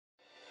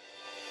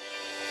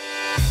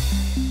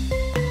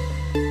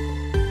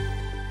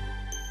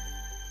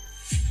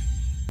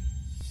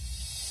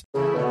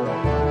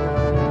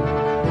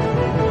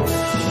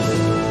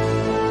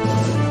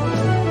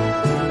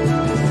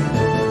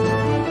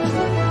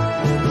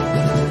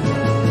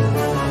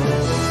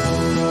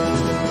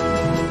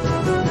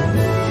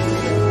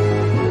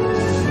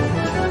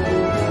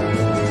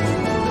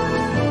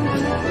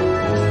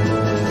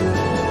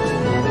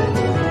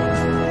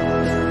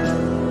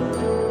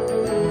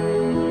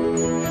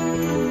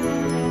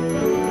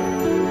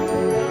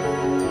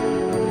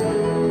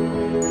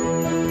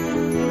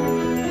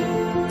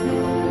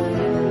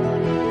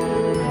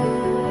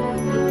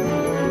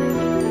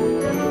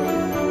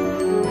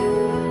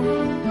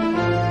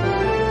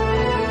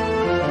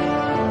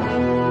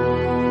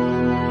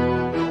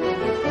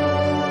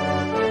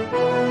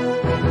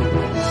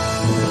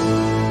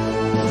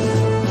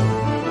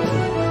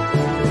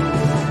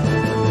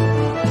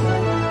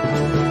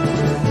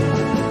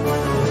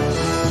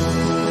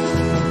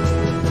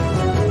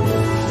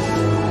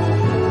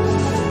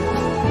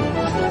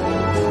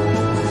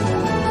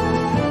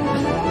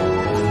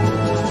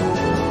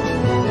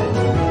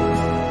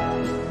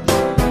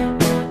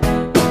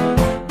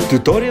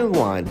Tutorial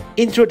 1.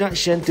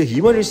 Introduction to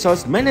Human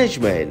Resource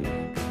Management.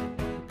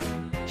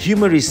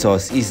 Human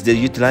resource is the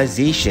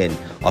utilization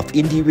of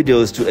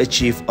individuals to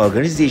achieve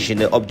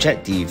organizational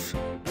objective.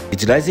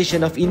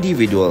 Utilization of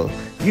individual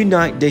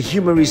unite the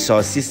human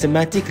resource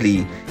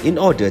systematically in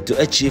order to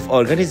achieve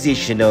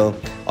organizational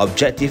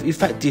objective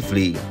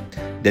effectively.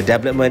 The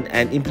development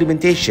and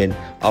implementation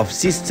of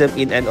system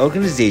in an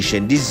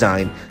organization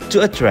designed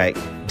to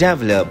attract,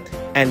 develop,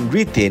 and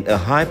retain a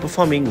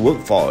high-performing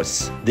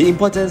workforce. The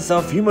importance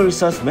of human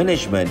resource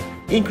management: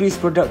 increase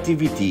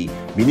productivity,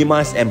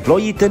 minimize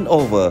employee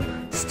turnover,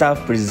 staff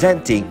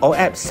presenting or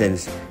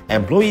absence,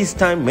 employees'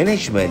 time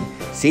management,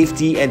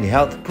 safety and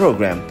health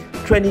program,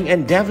 training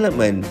and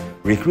development,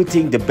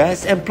 recruiting the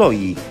best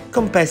employee,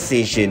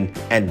 compensation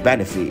and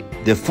benefit.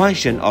 The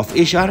function of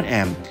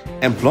HRM: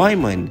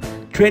 employment,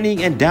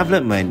 training and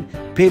development,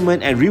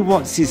 payment and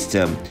reward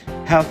system,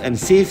 health and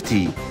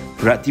safety,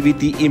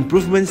 productivity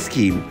improvement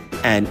scheme,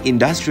 and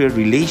industrial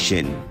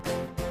relation.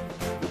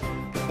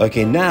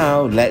 Okay,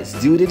 now let's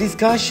do the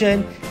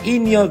discussion.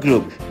 In your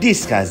group,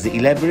 discuss the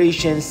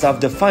elaborations of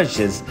the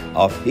functions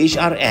of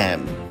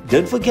HRM.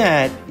 Don't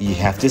forget, you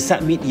have to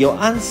submit your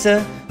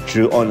answer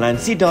through online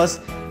CDOS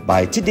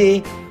by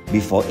today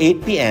before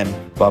 8 p.m.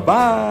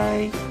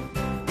 Bye-bye.